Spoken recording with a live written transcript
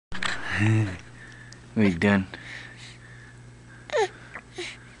What are you doing? What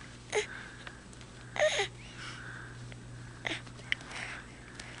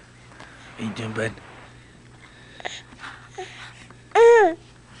are you doing, bud?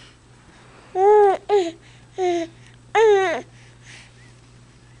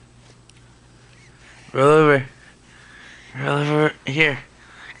 Roll over. Roll over here.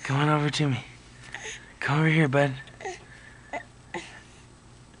 Come on over to me. Come over here, bud.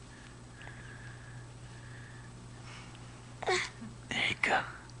 There you go.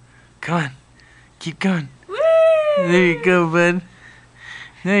 Come on. Keep going. Woo! There you go, bud.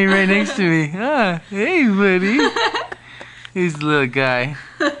 Now you're right next to me. Ah, hey, buddy. He's the little guy.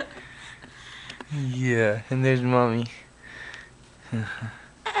 Yeah, and there's mommy.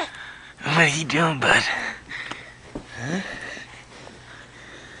 What are you doing, bud? Huh?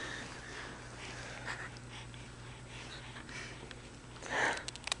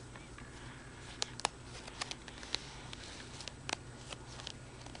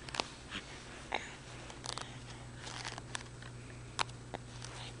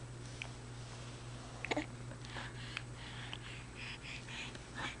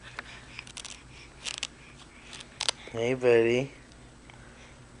 Hey, buddy.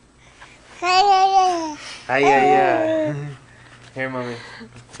 Hi, yeah. Here, mommy.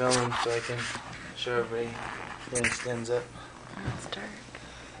 Film him so I can show everybody. Then he stands up. It's dark.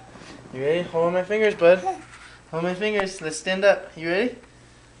 You ready? Hold my fingers, bud. Hold my fingers. Let's stand up. You ready?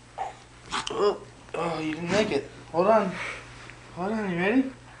 Oh, you didn't make it. Hold on. Hold on. You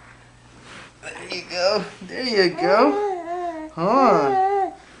ready? There you go. There you go.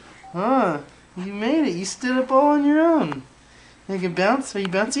 You made it. You stood up all on your own. You can bounce? Are you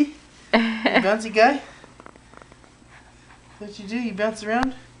bouncy? You bouncy guy? What you do? You bounce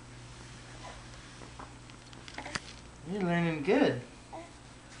around? You're learning good.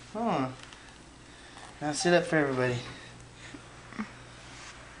 Huh. Now sit up for everybody.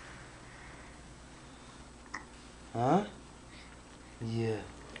 Huh? Yeah.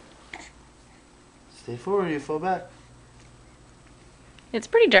 Stay forward or you fall back. It's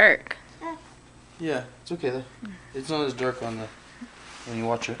pretty dark. Yeah, it's okay though. It's not as dark on the when you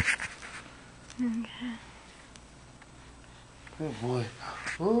watch it. Okay. Oh boy.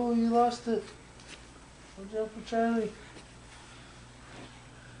 Oh, you lost it. Watch out for Charlie.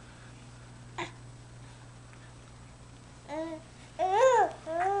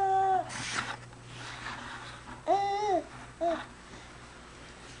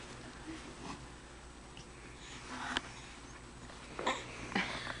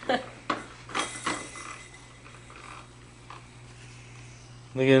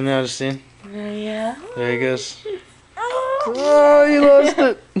 Look at him now, Justine. Yeah. There he goes. Oh, you lost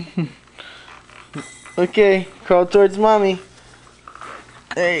it. Okay, crawl towards mommy.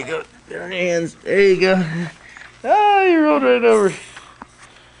 There you go. Get on your hands. There you go. Oh, you rolled right over.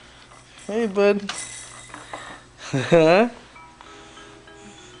 Hey, bud. And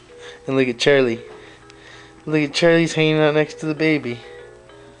look at Charlie. Look at Charlie's hanging out next to the baby.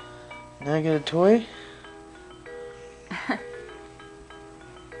 Now I got a toy.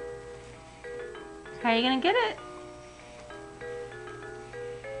 How are you gonna get it?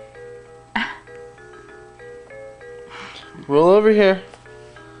 Roll over here.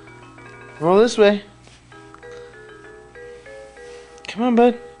 Roll this way. Come on,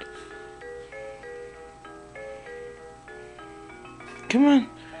 bud. Come on.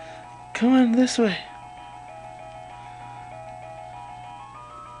 Come on, this way.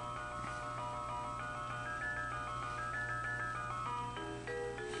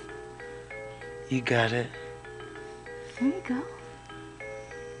 You got it. There you go.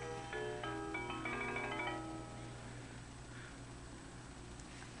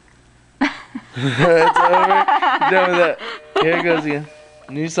 It's over. Done with that. Here it goes again.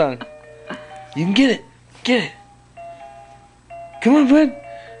 New song. You can get it. Get it. Come on, bud.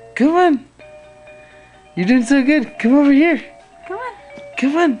 Come on. You're doing so good. Come over here. Come on.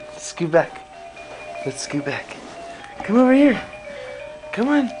 Come on. Scoot back. Let's scoot back. Come over here. Come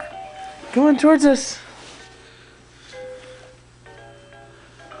on. Come on towards us.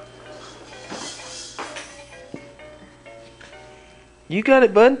 You got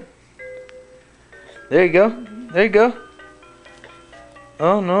it, bud. There you go. There you go.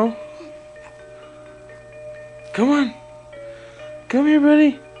 Oh, no. Come on. Come here,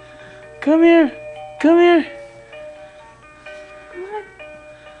 buddy. Come here. Come here. Come on.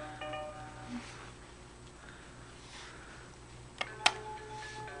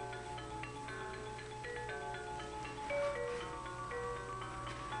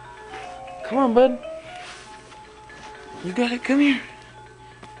 Come on, bud. You got it. Come here.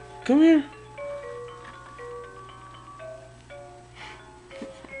 Come here.